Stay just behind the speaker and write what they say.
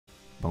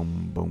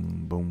Boom,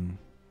 boom, boom.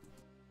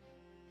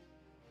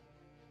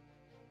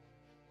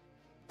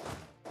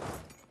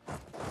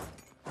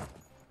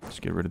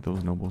 Just get rid of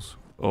those nobles.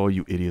 Oh,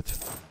 you idiot.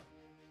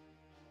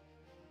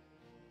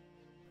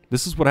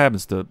 This is what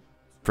happens to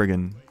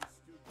friggin'...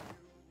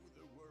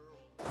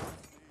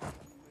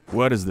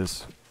 What is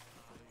this?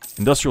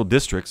 Industrial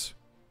districts?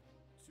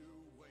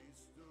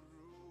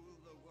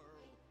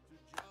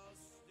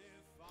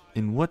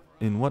 In what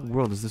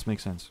world does this make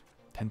sense?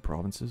 10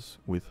 provinces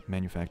with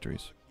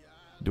manufactories.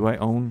 Do I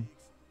own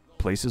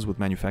places with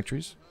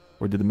manufactories?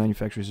 Or did the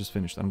manufactories just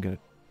finish? I don't get it.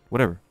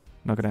 Whatever.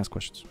 I'm not gonna ask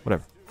questions.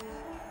 Whatever.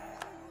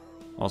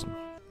 Awesome.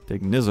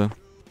 Take Nizza.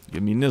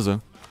 Give me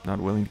Nizza. Not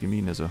willing to give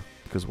me Nizza.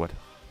 Because what?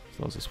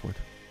 So how's this for?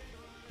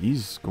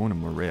 He's going to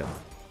Morea.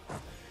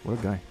 What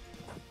a guy.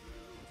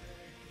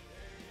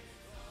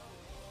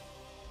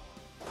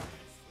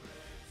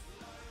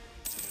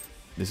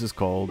 This is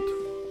called...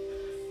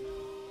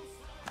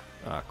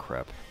 Ah,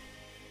 crap.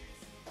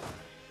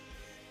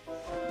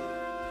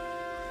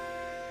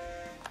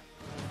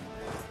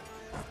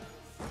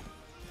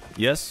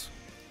 Yes?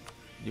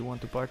 You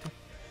want to party?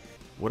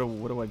 What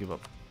do I give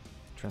up?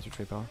 Transfer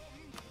trade power?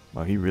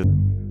 Wow, he really...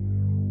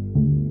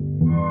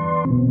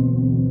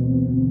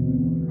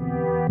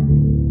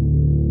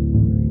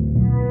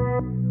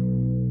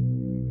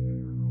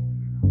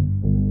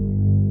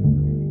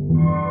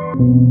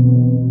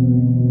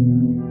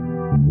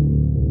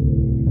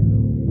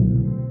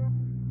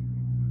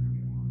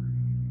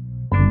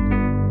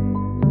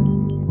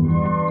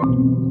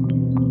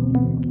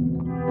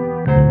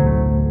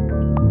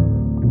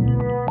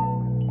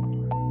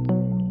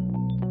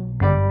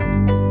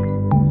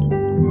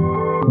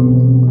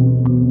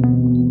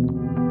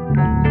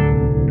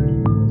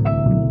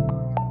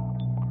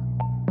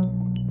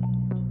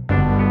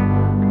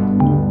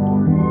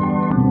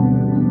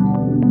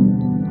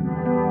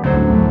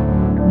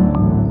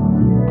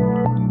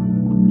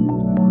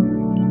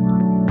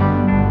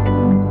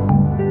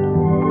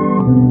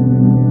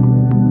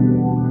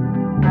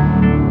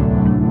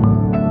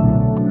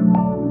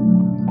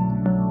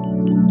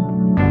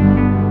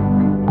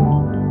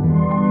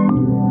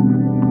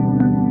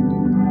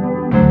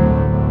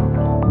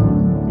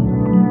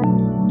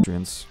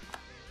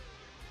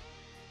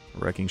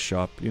 Wrecking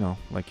shop, you know,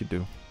 like you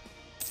do.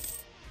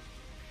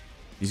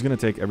 He's gonna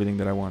take everything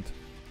that I want.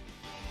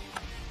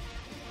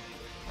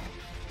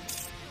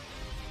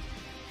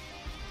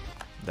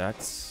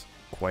 That's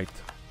quite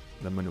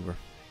the maneuver.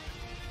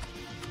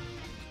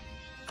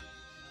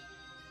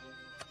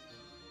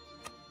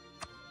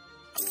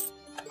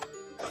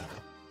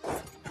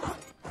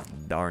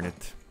 Darn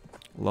it.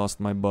 Lost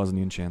my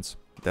Bosnian chance.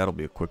 That'll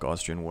be a quick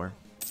Austrian war.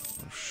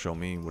 Show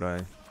me what I...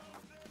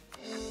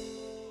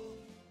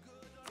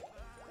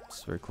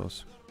 It's very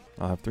close.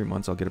 I'll have 3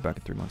 months. I'll get it back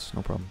in 3 months.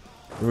 No problem.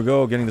 Here we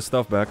go. Getting the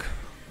stuff back.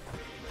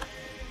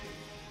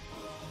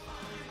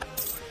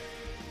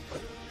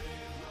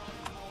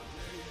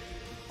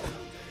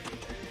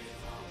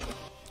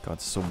 God,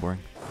 it's so boring.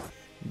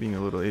 Being a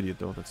little idiot,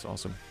 though. That's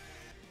awesome.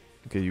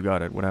 Okay, you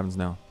got it. What happens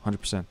now?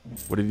 100%.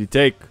 What did he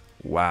take?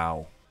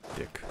 Wow.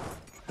 Dick.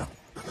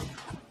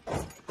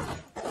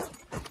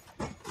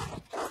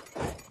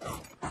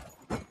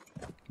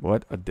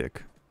 What a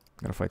dick.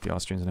 Gotta fight the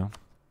Austrians now.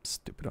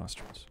 Stupid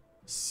Austrians.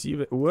 See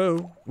it.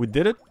 Whoa. We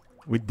did it?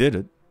 We did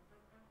it.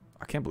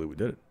 I can't believe we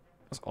did it.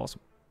 That's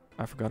awesome.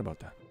 I forgot about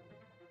that.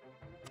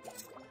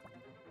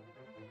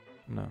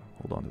 No,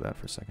 hold on to that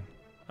for a second.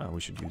 We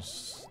should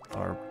use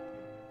our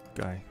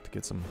guy to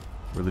get some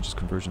religious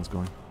conversions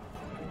going.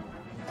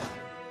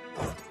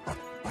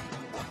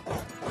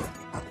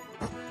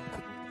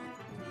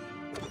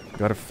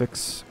 Gotta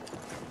fix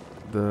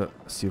the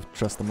Sea of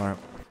Trastamara.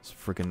 This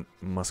freaking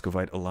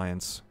Muscovite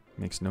alliance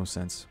makes no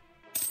sense.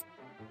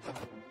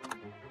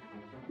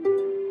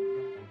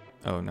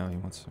 Oh, now he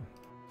wants to.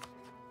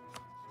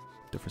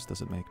 Difference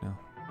does it make now?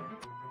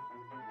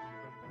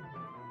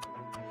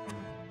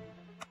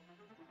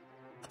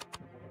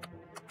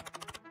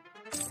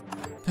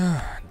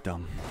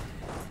 Dumb.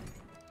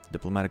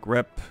 Diplomatic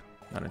rep.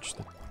 Not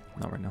interested.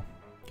 Not right now.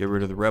 Get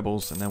rid of the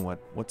rebels, and then what?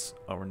 What's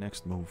our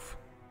next move?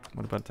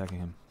 What about attacking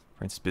him?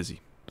 France's busy.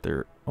 But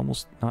they're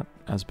almost not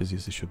as busy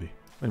as they should be.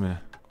 Wait a minute.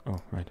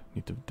 Oh, right.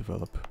 Need to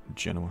develop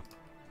Genoa.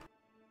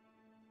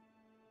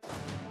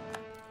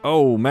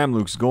 Oh,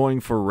 Mamluks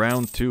going for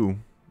round 2.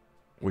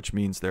 Which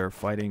means they're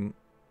fighting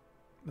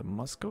the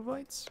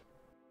Muscovites?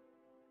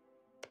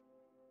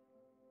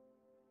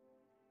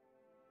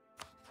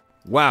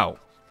 Wow.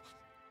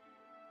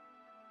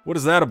 What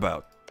is that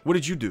about? What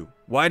did you do?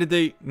 Why did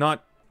they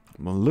not...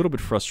 I'm a little bit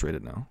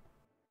frustrated now.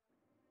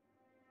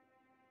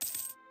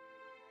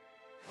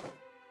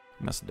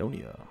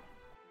 Macedonia.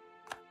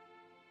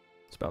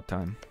 It's about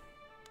time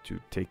to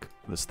take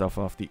the stuff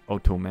off the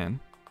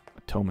Ottoman.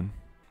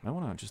 I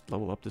want to just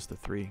level up this to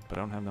 3, but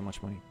I don't have that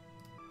much money.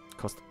 It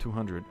cost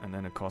 200, and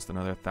then it cost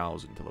another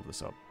 1,000 to level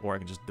this up. Or I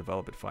can just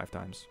develop it 5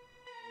 times.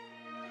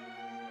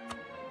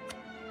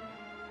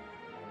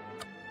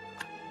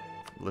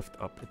 Lift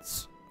up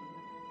its...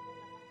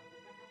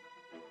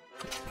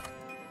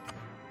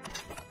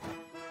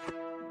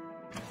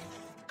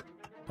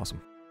 Awesome.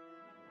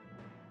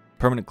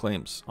 Permanent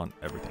claims on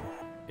everything.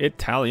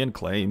 Italian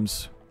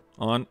claims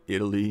on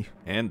Italy.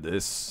 And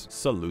this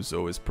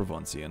Saluzzo is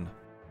Provincian.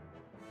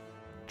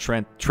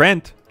 Trent. Do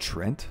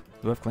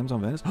I have claims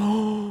on Venice?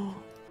 Oh,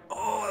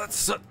 that's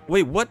so...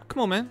 Wait, what?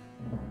 Come on, man.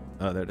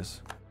 Oh, there it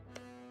is.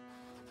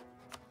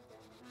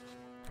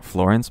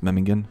 Florence,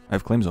 Memmingen. I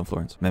have claims on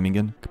Florence.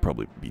 Memmingen could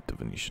probably beat the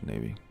Venetian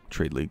Navy.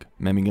 Trade League.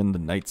 Memmingen, the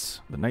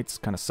Knights. The Knights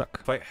kind of suck.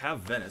 If I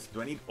have Venice,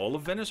 do I need all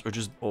of Venice or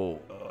just...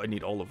 Oh, I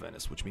need all of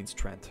Venice, which means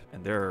Trent.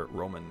 And they're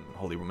Roman,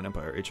 Holy Roman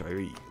Empire,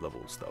 HIE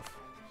level stuff.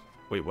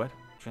 Wait, what?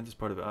 Trent is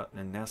part of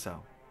and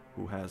Nassau,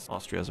 who has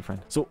Austria as a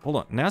friend. So, hold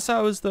on.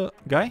 Nassau is the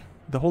guy?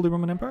 The Holy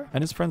Roman Empire?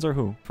 And his friends are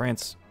who?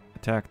 France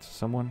attacked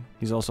someone.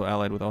 He's also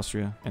allied with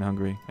Austria and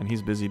Hungary. And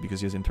he's busy because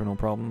he has internal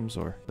problems,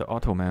 or the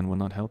Ottoman will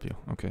not help you.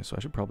 Okay, so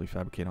I should probably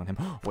fabricate on him.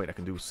 Wait, I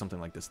can do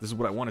something like this. This is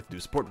what I wanted to do.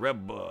 Support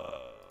Reb...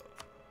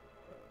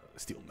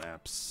 Steel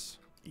maps.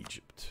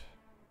 Egypt.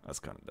 That's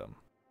kind of dumb.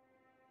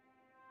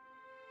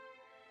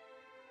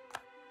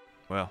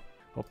 Well,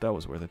 hope that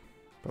was worth it.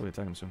 Probably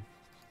attack him soon.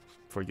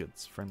 Before he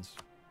gets friends.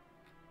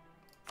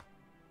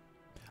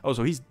 Oh,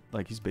 so he's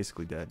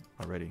basically dead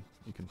already.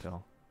 You can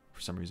tell.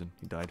 For some reason,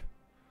 he died.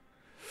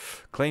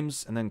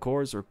 Claims and then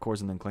cores, or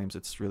cores and then claims.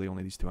 It's really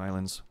only these two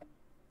islands.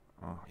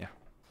 Oh, yeah.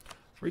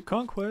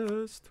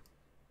 Reconquest!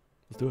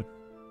 Let's do it.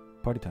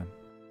 Party time.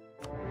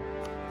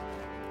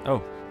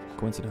 Oh,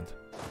 coincident.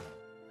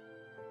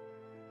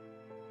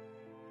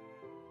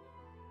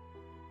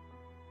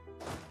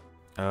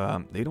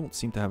 They don't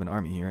seem to have an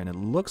army here, and it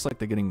looks like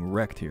they're getting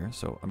wrecked here,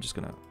 so I'm just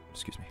gonna...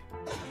 Excuse me.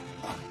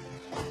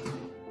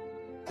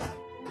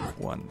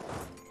 1,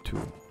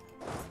 2,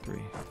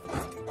 3,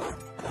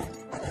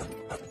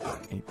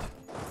 8,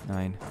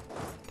 9,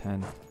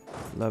 10,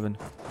 11,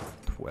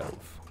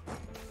 12.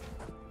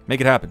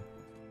 Make it happen.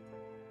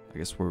 I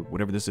guess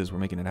whatever this is, we're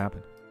making it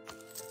happen.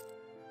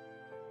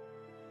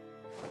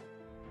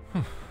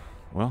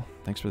 Well,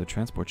 thanks for the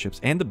transport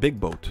ships and the big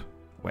boat.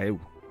 Wow.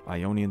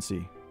 Ionian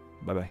Sea.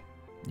 Bye-bye.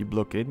 You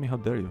blockade me? How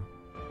dare you?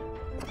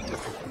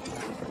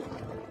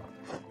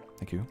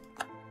 Thank you.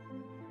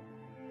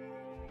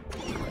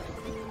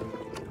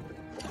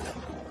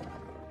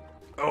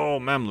 Oh,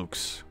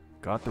 Mamluks.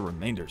 Got the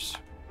remainders.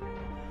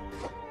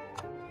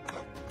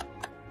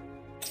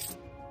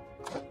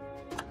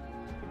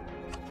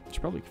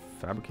 Should probably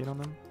fabricate on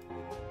them.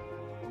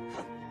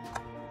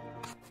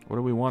 What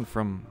do we want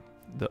from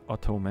the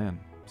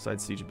Ottoman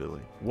besides siege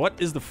ability? What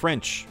is the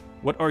French?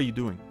 What are you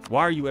doing?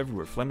 Why are you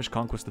everywhere? Flemish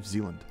conquest of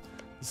Zealand.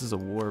 This is a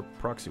war,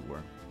 proxy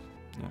war.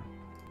 Yeah.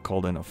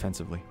 Called in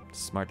offensively.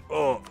 Smart.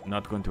 Oh,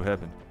 not going to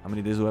happen. How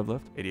many days do I have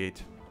left?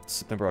 88.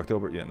 September,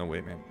 October. Yeah, no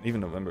way, man.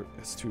 Even November.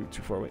 It's too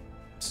far away.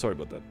 Sorry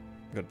about that.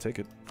 I gotta take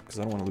it because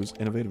I don't want to lose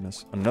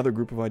innovativeness. Another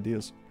group of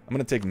ideas. I'm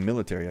gonna take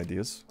military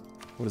ideas.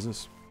 What is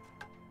this?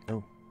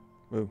 Oh.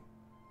 Whoa.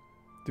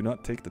 Do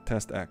not take the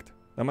test act.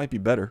 That might be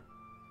better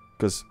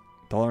because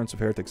tolerance of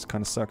heretics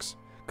kind of sucks.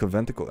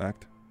 Conventicle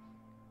act.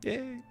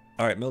 Yay.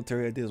 Alright,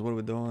 military ideas. What are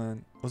we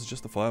doing? What's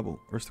justifiable?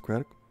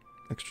 Aristocratic?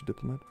 Extra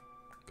diplomat?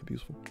 Could be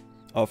useful.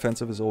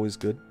 Offensive is always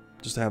good.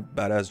 Just to have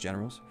badass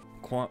generals.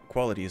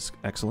 Quality is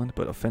excellent,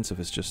 but offensive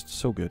is just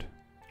so good.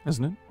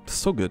 Isn't it? It's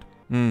so good.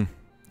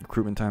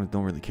 Recruitment times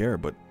don't really care,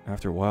 but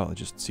after a while,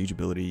 just siege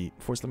ability.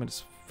 Force limit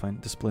is fine.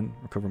 Discipline,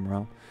 recover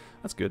morale.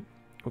 That's good.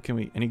 What can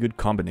we... Any good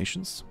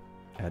combinations?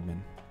 Admin.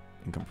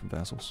 Income from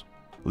vassals.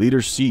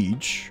 Leader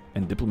siege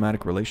and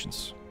diplomatic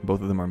relations.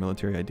 Both of them are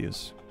military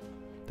ideas.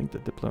 I think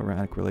that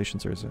diplomatic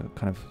relations are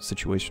kind of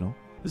situational.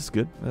 This is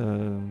good.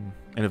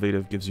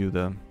 Innovative gives you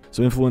the...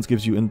 So influence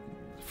gives you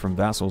from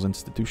vassals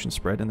institution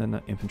spread, and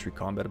then infantry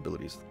combat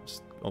abilities.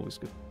 It's always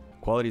good.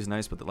 Quality is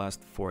nice, but the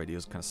last 4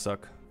 ideas kind of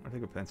suck. I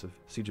think offensive.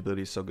 Siege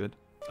ability is so good.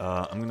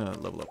 I'm gonna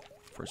level up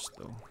first,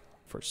 though.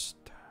 First,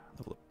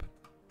 level up.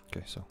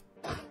 Okay, so...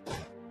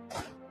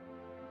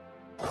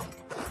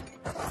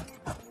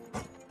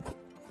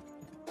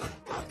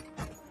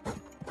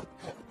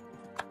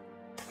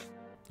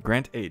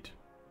 Grant aid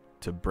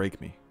to break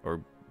me,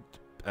 or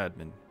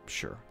admin.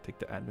 Sure, take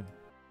the admin.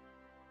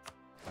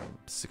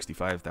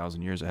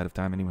 65,000 years ahead of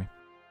time anyway.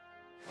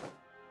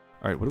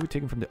 Alright, what are we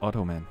taking from the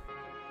Ottoman?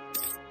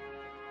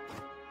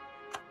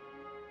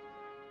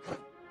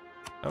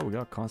 Oh, we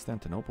got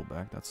Constantinople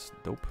back. That's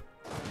dope.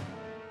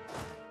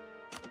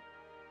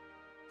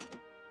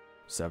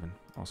 7.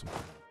 Awesome.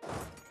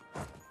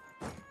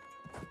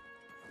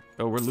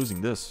 Oh, we're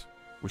losing this.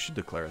 We should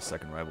declare a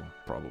second rival,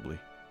 probably.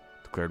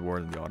 Declared war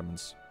to the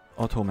Ottomans.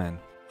 Ottoman.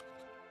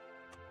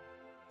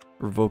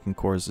 Revoking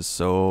cores is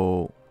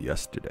so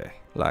yesterday.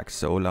 Like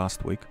so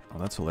last week. Oh,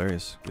 that's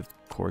hilarious. Give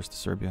cores to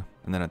Serbia.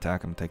 And then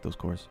attack them and take those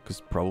cores.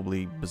 Because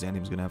probably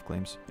Byzantium's gonna have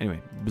claims.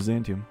 Anyway,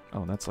 Byzantium.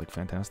 Oh, that's like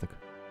fantastic.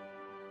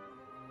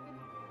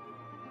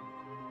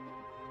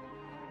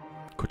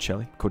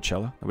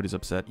 Coachella. Nobody's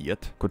upset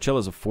yet.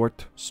 Coachella's a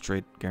fort.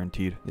 Straight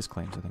guaranteed. His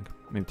claims, I think.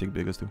 Maybe take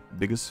Biggest too.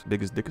 Biggest,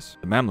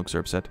 Dickus. The Mamluks are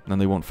upset. And then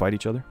they won't fight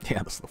each other. Yeah,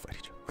 they'll still fight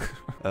each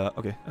other.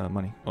 Okay.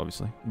 Money,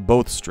 obviously.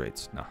 Both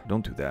straits. Nah,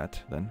 don't do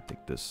that. Then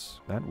take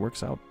this. That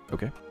works out.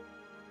 Okay.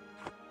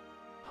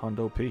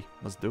 Hondo P.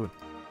 Let's do it.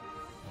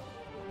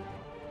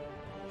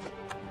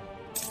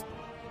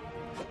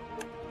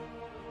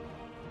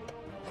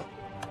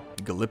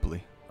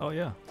 Gallipoli. Oh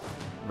yeah,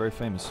 very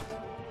famous.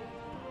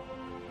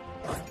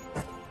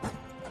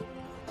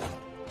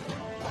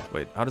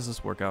 Wait, how does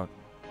this work out?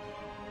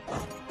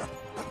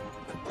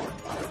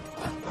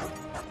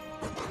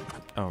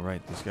 Oh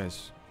right, these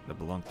guys that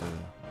belong to...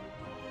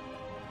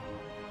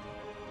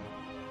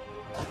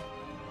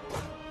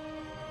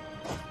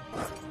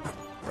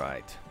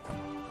 Right.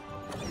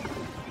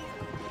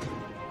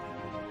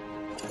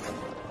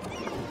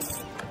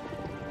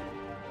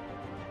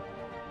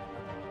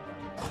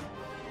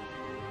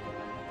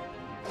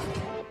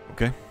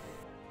 Okay.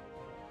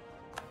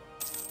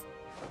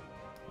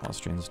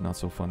 Austrian's not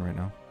so fun right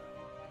now.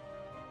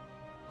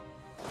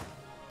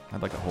 I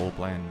had like a whole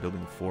plan, building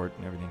the fort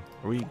and everything.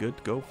 Are we good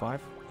to go?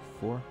 5,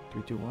 4,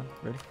 3, 2, 1,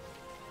 ready?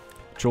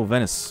 Control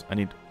Venice. I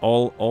need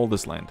all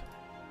this land.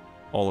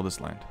 All of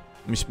this land.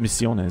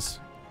 Misiones.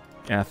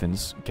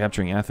 Athens.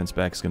 Capturing Athens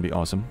back is going to be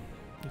awesome.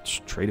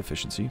 It's trade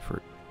efficiency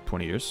for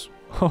 20 years.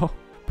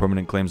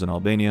 Permanent claims on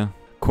Albania.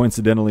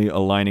 Coincidentally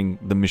aligning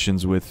the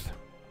missions with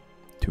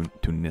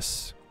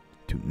Tunis.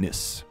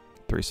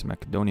 Thrace and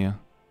Macedonia.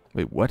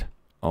 Wait, what?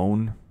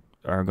 Own.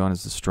 Aragon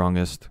is the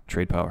strongest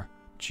trade power.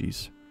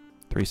 Jeez.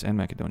 Thrace and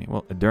Macedonia.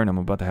 Well, Adern I'm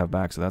about to have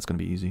back, so that's going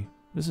to be easy.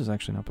 This is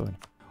actually not bad.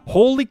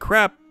 Holy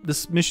crap!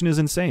 This mission is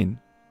insane.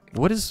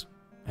 What is...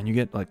 And you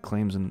get, like,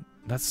 claims and...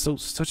 That's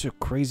such a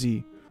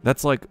crazy...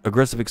 That's like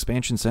aggressive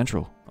expansion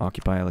central.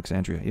 Occupy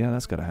Alexandria. Yeah,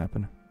 that's got to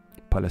happen.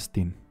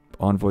 Palestine.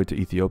 Envoy to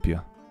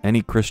Ethiopia.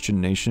 Any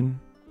Christian nation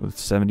with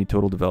 70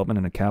 total development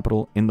and a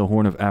capital in the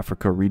Horn of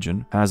Africa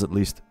region has at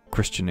least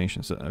Christian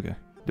nations. Okay.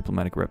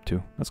 Diplomatic rep,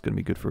 too. That's going to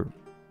be good for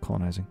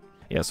colonizing.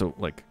 Yeah, so,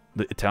 like,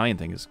 the Italian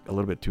thing is a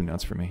little bit too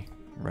nuts for me.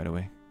 Right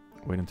away.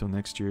 Wait until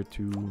next year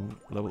to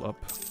level up,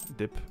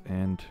 dip,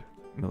 and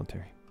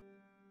military.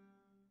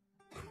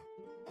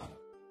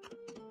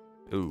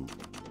 Ooh.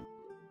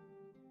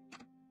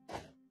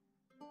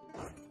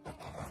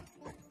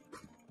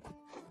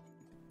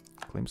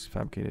 Claims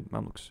fabricated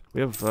Mamluks.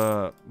 We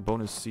have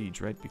bonus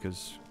siege, right?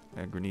 Because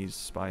Grenese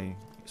spying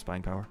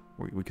power.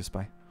 We can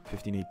spy.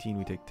 1518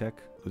 we take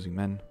tech. Losing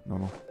men.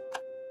 Normal.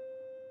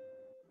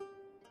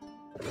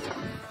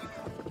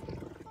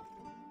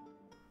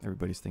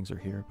 Everybody's things are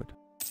here, but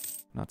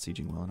not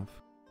sieging well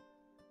enough.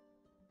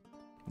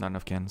 Not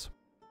enough cannons.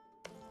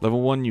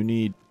 Level 1, you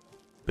need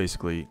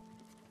basically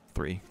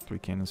 3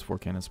 cannons, 4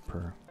 cannons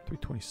per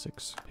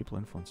 326 people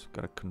influence.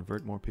 Gotta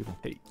convert more people.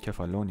 Hey,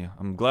 Kefalonia.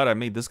 I'm glad I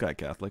made this guy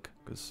Catholic,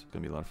 because it's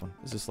gonna be a lot of fun.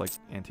 Is this like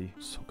anti?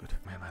 So good.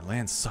 Man, my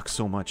land sucks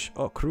so much.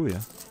 Oh, Kruya.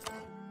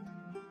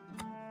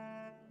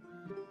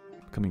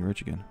 Becoming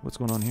rich again. What's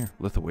going on here?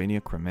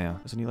 Lithuania, Crimea.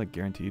 Isn't he like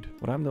guaranteed?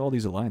 What happened to all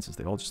these alliances?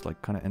 They all just like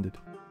kind of ended.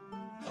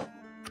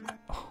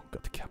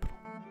 Got the capital.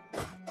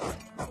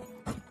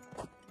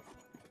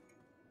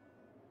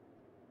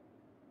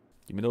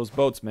 Give me those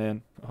boats,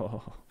 man.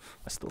 Oh,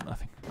 I stole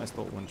nothing. I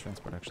stole 1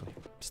 transport, actually.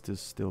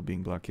 Still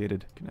being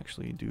blockaded. Can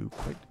actually do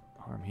quite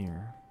harm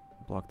here.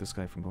 Block this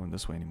guy from going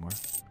this way anymore.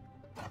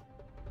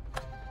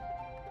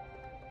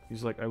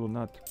 He's like, I will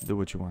not do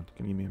what you want.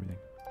 Can you give me everything?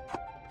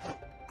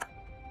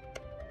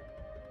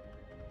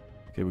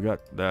 Okay, we got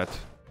that.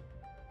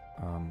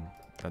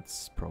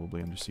 That's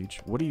probably under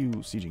siege. What are you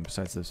sieging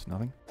besides this?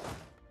 Nothing?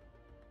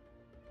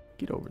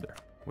 Get over there.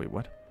 Wait,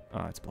 what?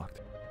 Ah, it's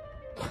blocked.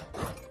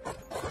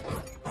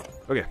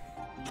 Okay.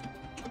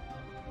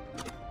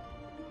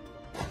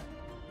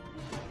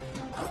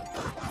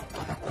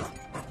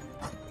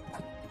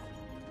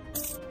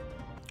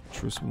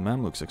 Truce with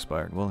Mamluks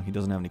expired. Well, he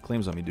doesn't have any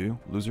claims on me, do you?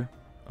 Loser?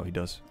 Oh, he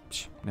does.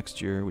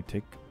 Next year we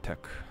take tech.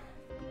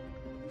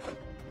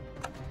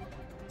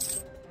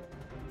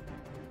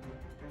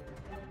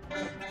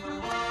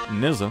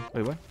 Nizza.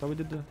 Wait, what? Thought we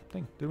did the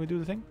thing. Did we do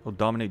the thing? Oh,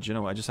 dominate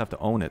Genoa. I just have to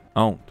own it.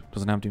 Owned.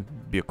 Doesn't have to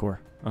be a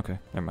core. Okay,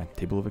 never mind.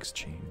 Table of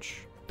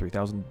exchange.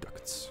 3,000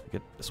 ducats.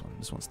 Get this one.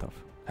 This one's tough.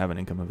 Have an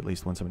income of at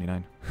least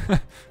 179.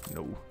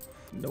 No.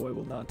 No, I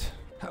will not.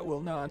 I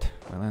will not.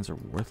 My lands are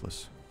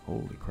worthless.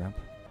 Holy crap.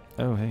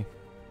 Oh, hey.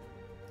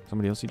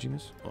 Somebody else sieging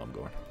this? Oh, I'm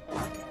going.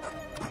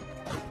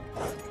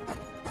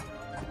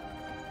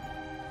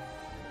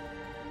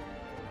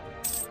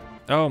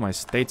 Oh, my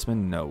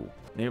statesman, no.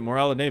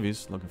 Morale of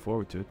navies. Looking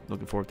forward to it.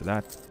 Looking forward to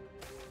that.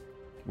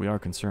 We are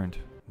concerned.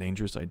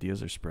 Dangerous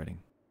ideas are spreading.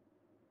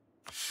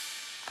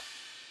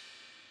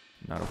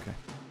 Not okay.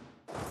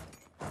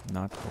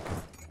 Not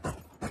okay.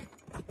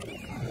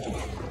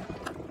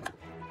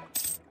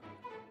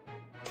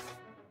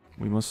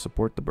 We must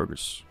support the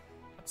burgers.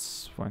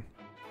 That's fine.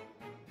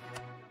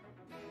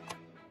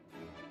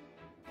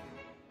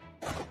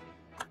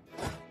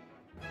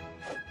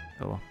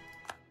 Hello.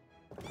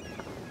 I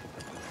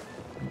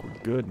think we're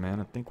good, man.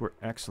 I think we're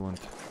excellent.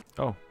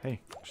 Oh, hey.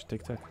 We should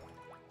take tech.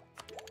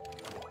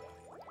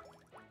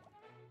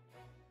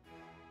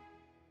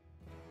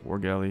 War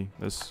galley.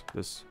 This.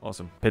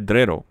 Awesome.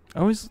 Pedrero. I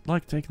always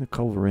like taking the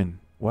culverin.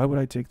 Why would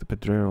I take the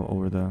Pedrero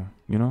over the,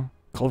 you know?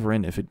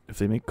 Culverin, if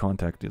they make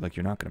contact, like,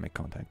 you're not going to make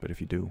contact, but if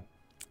you do,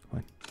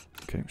 Fine.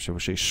 Okay,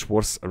 Chevauché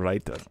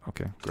Schwarzreiter.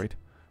 Okay, great.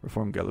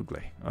 Reform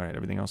Galugle. Alright,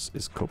 everything else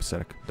is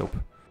copacetic. Dope.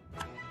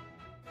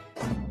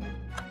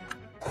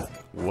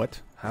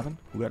 What happened?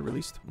 Who got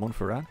released?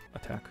 Montferrat?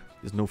 Attack.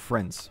 There's no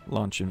friends.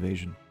 Launch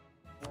invasion.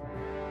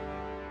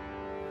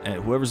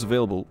 And whoever's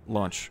available,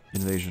 launch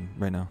invasion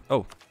right now.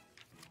 Oh.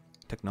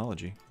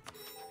 Technology.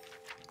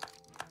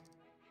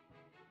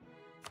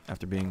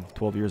 After being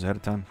 12 years ahead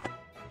of time.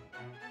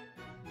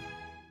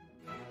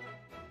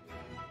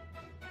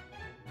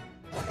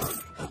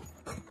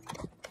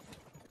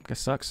 Guy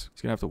sucks.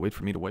 He's gonna have to wait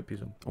for me to white piece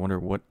him. I wonder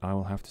what I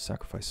will have to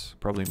sacrifice.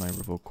 Probably my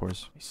revoke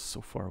cores. He's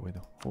so far away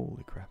though.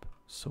 Holy crap.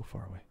 So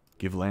far away.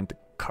 Give land to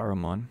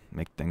Karamon.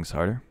 Make things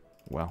harder.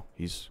 Wow.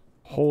 He's...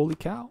 Holy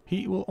cow.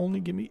 He will only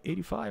give me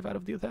 85 out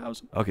of the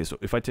 1,000. Okay, so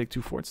if I take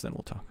 2 forts, then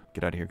we'll talk.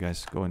 Get out of here,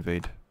 guys. Go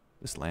invade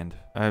this land.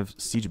 I have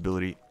siege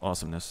ability.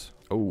 Awesomeness.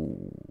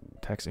 Oh.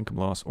 Tax income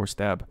loss or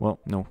stab. Well,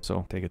 no.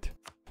 So, take it.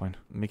 Fine.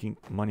 Making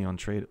money on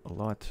trade a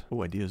lot.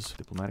 Oh, ideas.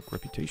 Diplomatic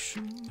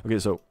reputation. Okay,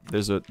 so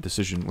there's a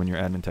decision when you're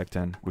admin tech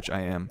 10, which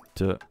I am,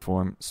 to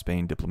form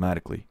Spain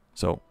diplomatically.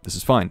 So this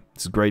is fine.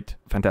 This is great.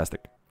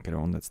 Fantastic. I can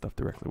own that stuff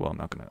directly. Well, I'm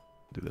not going to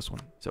do this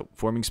one. So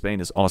forming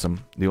Spain is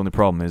awesome. The only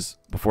problem is,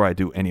 before I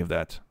do any of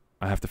that,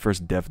 I have to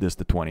first dev this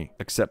to 20.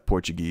 Accept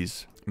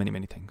Portuguese. Many,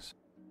 many things.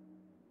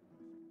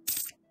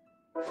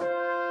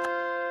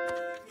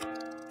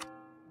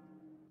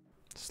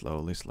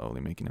 Slowly, slowly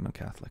making him a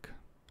Catholic.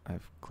 I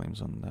have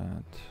claims on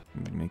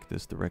that. Make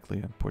this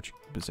directly a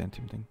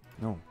Byzantium thing.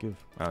 No, give.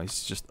 Wow,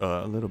 he's just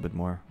a little bit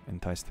more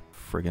enticed.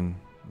 Friggin'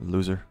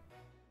 loser.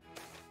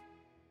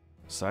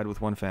 Side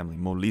with one family.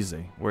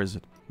 Molise. Where is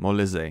it?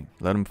 Molise.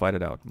 Let him fight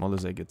it out.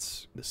 Molise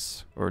gets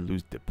this. Or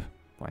lose dip.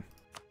 Fine.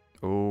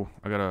 Oh,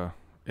 I gotta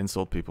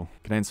insult people.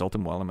 Can I insult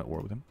him while I'm at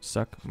war with him?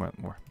 Suck?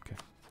 More. Okay.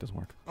 Doesn't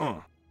work.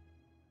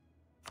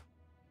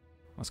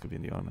 That's gonna be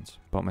in the Ottomans.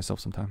 Bought myself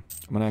some time.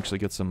 I'm gonna actually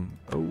get some...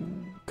 Oh,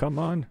 come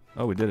on.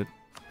 Oh, we did it.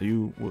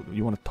 You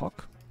want to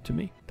talk to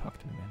me? Talk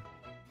to me,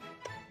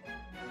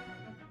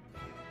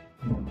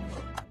 man.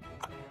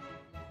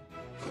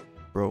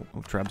 Bro,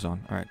 oh, Trab's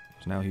on. Alright,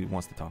 so now he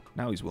wants to talk.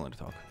 Now he's willing to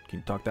talk. Can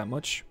you talk that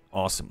much?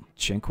 Awesome.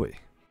 Chenque.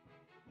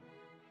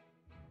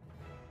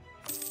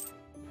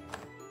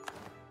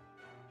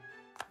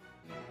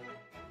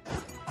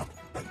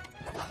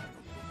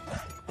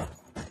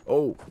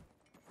 Oh!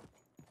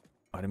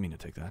 I didn't mean to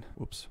take that.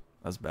 Whoops.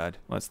 That's bad.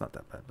 Well, it's not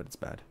that bad, but it's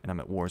bad. And I'm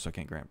at war, so I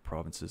can't grant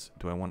provinces.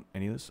 Do I want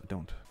any of this? I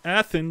don't.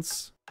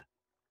 Athens!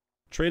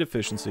 Trade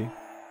efficiency.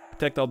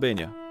 Protect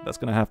Albania. That's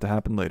gonna have to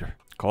happen later.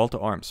 Call to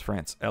arms.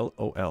 France.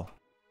 LOL.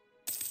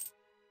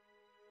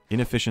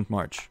 Inefficient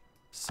march.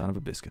 Son of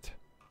a biscuit.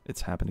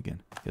 It's happened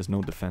again. He has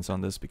no defense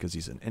on this because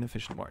he's an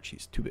inefficient march.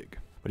 He's too big.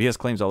 But he has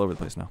claims all over the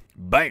place now.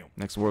 BAM!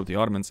 Next war with the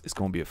Ottomans is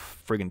gonna be a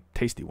friggin'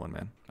 tasty one,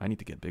 man. I need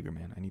to get bigger,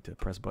 man. I need to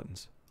press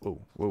buttons.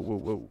 Whoa, whoa, whoa,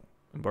 whoa.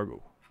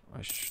 Embargo.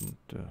 I shouldn't,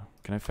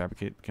 can I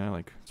fabricate? Can I,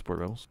 like, support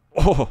rebels?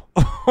 Oh!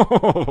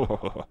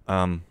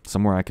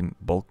 Somewhere I can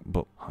bulk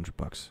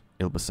 $100.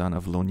 Elbasan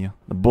of Lonia.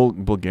 The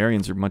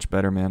Bulgarians are much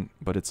better, man,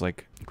 but it's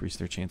like, increase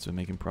their chance of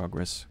making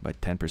progress by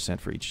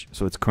 10% for each.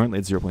 So it's currently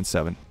at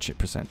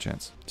 0.7%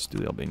 chance. Just do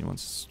the Albanian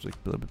ones, it's like a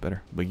little bit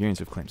better. Bulgarians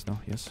have claims, no?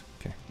 Yes?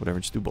 Okay, whatever,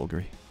 just do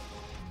Bulgari.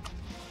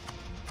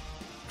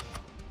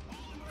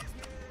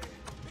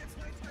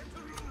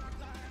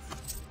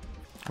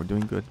 We're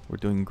doing good. We're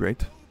doing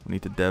great. We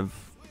need to dev.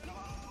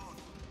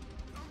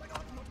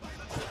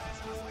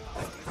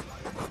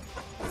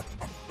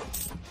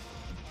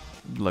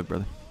 Good luck,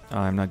 brother.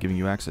 I'm not giving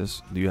you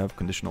access. Do you have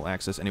conditional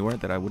access anywhere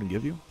that I wouldn't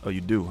give you? Oh,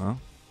 you do, huh?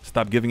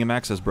 Stop giving him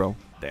access, bro.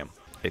 Damn.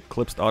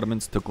 Eclipsed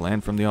Ottomans, took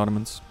land from the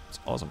Ottomans. It's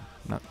awesome.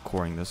 I'm not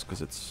coring this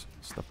because it's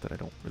stuff that I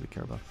don't really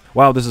care about.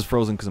 Wow, this is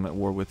frozen because I'm at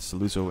war with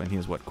Saluzzo and he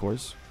has what,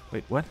 cores?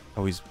 Wait, what?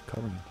 Oh, he's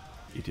covering.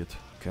 Idiot.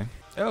 Okay.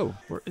 Oh,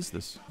 where is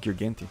this?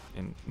 Girganti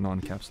in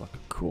non-caps lock.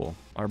 Cool.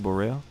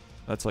 Arborea?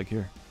 That's like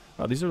here.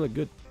 Oh, these are like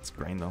good. It's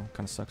grain though.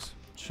 Kind of sucks.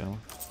 Shell.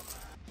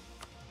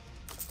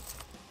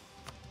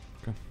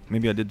 Okay.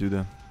 Maybe I did do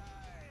the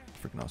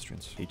freaking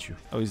Austrians. Hate you.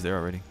 Oh, he's there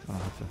already. I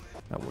don't have to.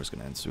 That war's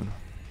gonna end soon.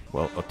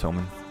 Well,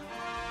 Ottoman.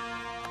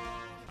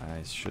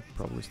 I should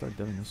probably start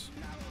deving this.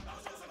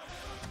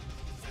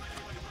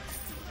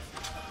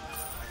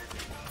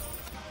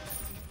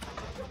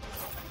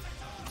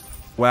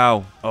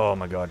 Wow. Oh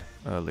my god.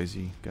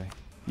 Lazy guy.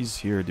 He's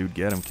here, dude.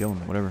 Get him. Kill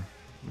him. Whatever.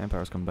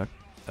 Manpower's coming back.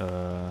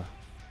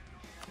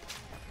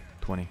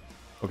 20.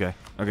 Okay.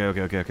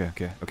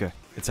 Okay.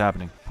 It's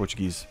happening.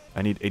 Portuguese.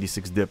 I need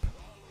 86 dip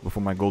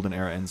before my golden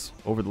era ends.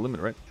 Over the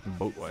limit, right?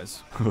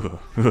 Boat-wise.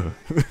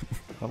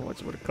 How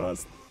much would it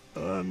cost?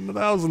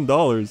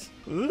 $1,000.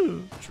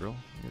 Drill.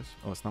 Yes.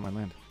 Oh, it's not my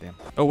land. Damn.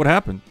 Oh, what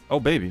happened? Oh,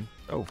 baby.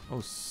 Oh,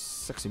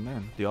 sexy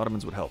man. The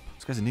Ottomans would help.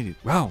 This guy's an idiot.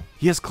 Wow.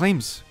 He has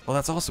claims. Oh,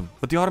 that's awesome.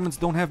 But the Ottomans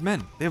don't have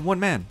men. They have 1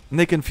 man. And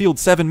they can field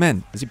 7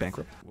 men. Is he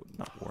bankrupt? Well,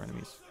 not war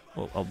enemies.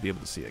 Well, I'll be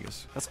able to see, I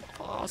guess. That's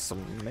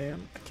awesome,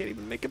 man. I can't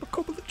even make him a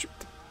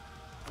co-belligerent.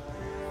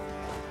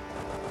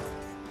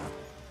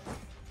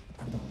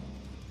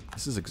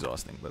 This is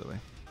exhausting, by the way.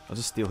 I'll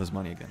just steal his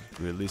money again.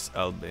 Release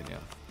Albania.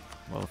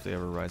 Well, if they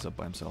ever rise up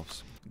by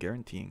themselves.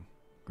 Guaranteeing.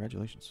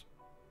 Congratulations.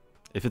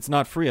 If it's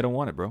not free, I don't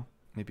want it, bro.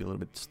 Maybe a little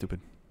bit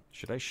stupid.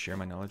 Should I share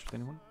my knowledge with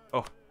anyone?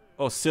 Oh.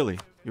 Oh, silly.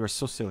 You are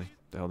so silly.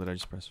 The hell did I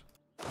just press?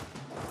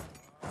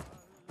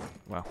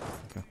 Wow.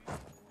 Okay.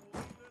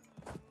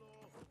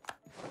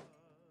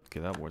 Okay,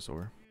 that war's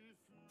over.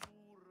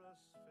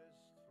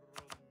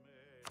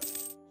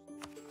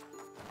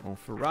 Oh,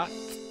 Ferrat.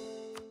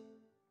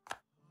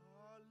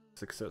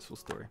 Successful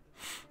story.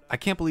 I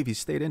can't believe he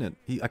stayed in it.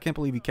 I can't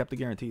believe he kept the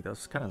guarantee.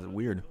 That's kind of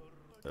weird.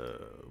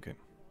 Okay.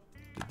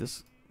 Did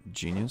this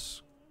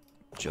genius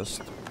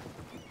just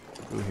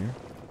go here?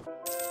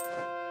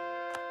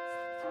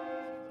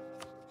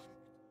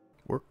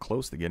 We're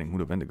close to getting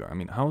Huda Vendigar. I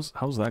mean, how's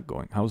that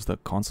going? How's the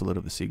Consulate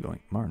of the Sea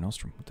going? Mare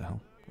Nostrum, what the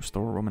hell?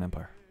 Restore Roman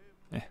Empire.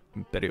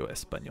 Imperio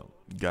Español.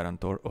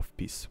 Guarantor of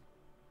Peace.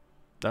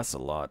 That's a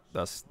lot.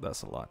 That's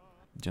a lot.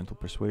 Gentle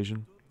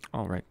Persuasion.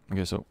 Alright.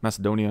 Okay, so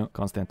Macedonia,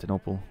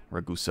 Constantinople,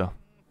 Ragusa.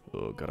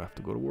 Oh, gotta have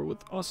to go to war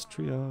with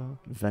Austria.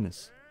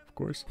 Venice, of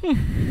course.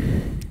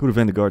 Huda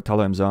Vendigar,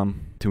 Tala Imzam,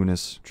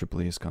 Tunis,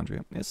 Tripoli,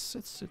 Iskandria.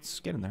 It's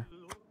getting there.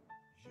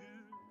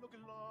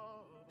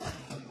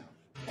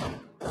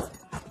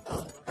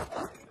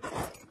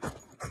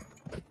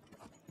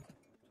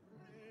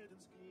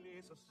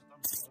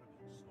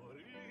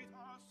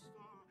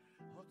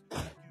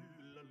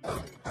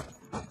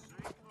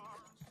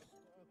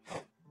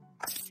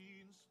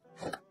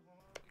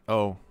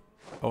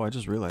 Oh, I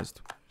just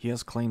realized. He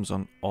has claims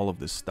on all of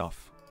this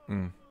stuff.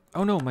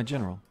 Oh no, my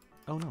general.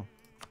 Oh no.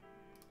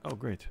 Oh,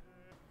 great.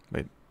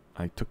 Wait,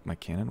 I took my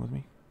cannon with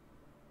me?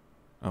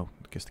 Oh,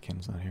 I guess the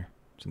cannon's not here.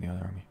 It's in the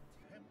other army.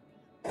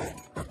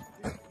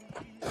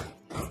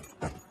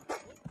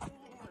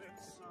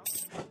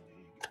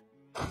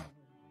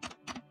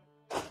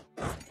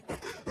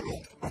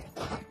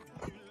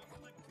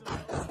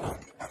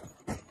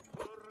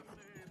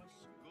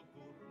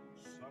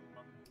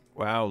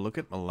 Wow, look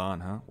at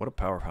Milan, huh? What a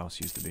powerhouse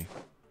he used to be.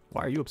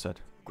 Why are you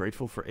upset?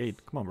 Grateful for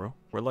aid. Come on,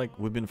 bro.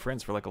 We've been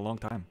friends for like a long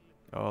time.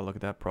 Oh, look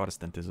at that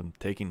Protestantism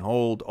taking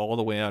hold all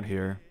the way out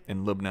here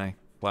in Lubni.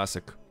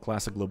 Classic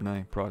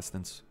Lubni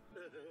Protestants.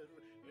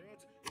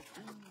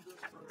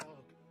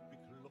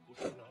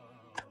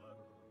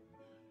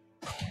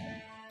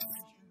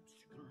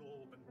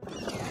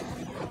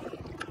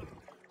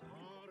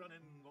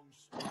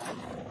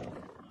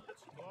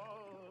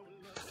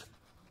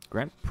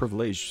 Grant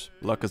privilege,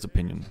 luck as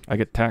opinion. I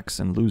get tax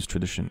and lose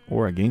tradition,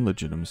 or I gain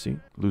legitimacy.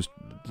 Lose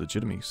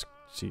legitimacy,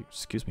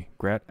 excuse me.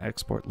 Grant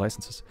export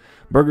licenses.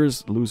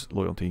 Burghers lose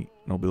loyalty.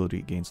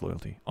 Nobility gains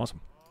loyalty.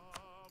 Awesome.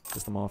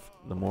 Piss them off,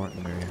 the more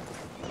the merrier.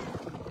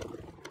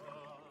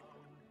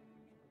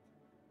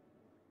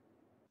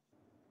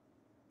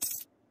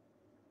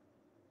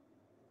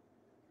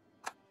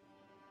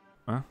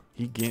 Huh?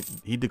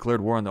 He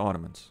declared war on the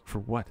Ottomans. For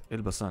what?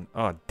 Elbasan.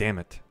 Ah, damn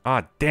it.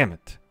 Ah, damn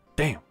it.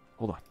 Damn.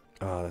 Hold on.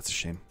 Oh, that's a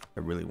shame. I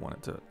really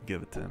wanted to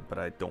give it to him, but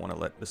I don't want to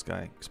let this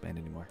guy expand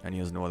anymore. And he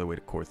has no other way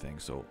to core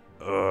things, so...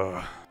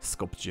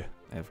 Skopje.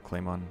 I have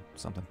claim on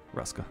something.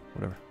 Raska.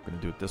 Whatever. I'm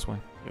gonna do it this way.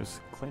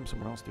 Just claim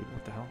somewhere else, dude.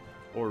 What the hell?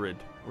 Orid.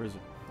 Where is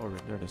it?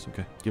 Orid. There it is.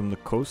 Okay. Give him the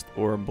coast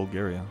or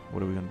Bulgaria.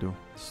 What are we gonna do?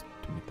 There's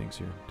too many things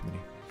here. Too many.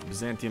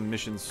 Byzantium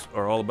missions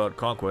are all about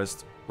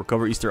conquest.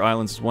 Recover Easter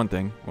Islands is one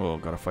thing. Well,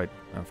 gotta fight,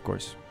 of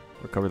course.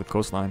 Recover the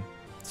coastline.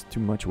 It's too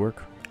much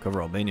work.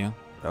 Cover Albania.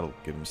 That'll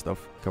give him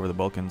stuff. Cover the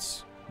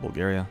Balkans.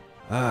 Bulgaria.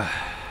 Ah,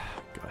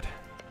 God.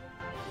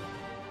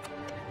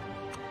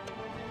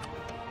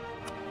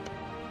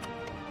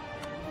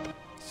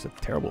 It's a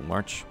terrible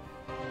march.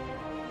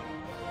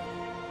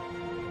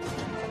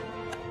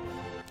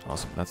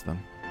 Awesome, that's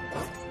done.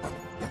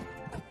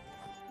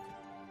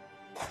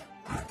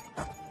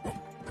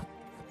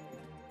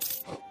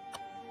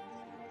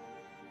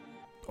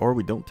 Or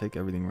we don't take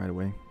everything right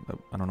away.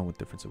 I don't know what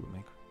difference it would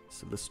make.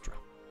 Silistra.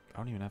 I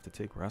don't even have to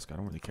take Raska. I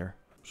don't really care.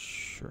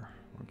 Sure.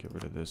 I'll get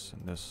rid of this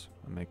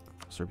and make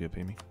Serbia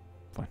pay me.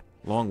 Fine.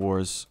 Long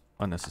wars,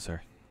 unnecessary.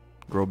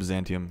 Grow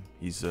Byzantium.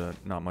 He's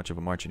not much of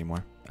a march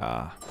anymore.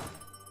 Ah.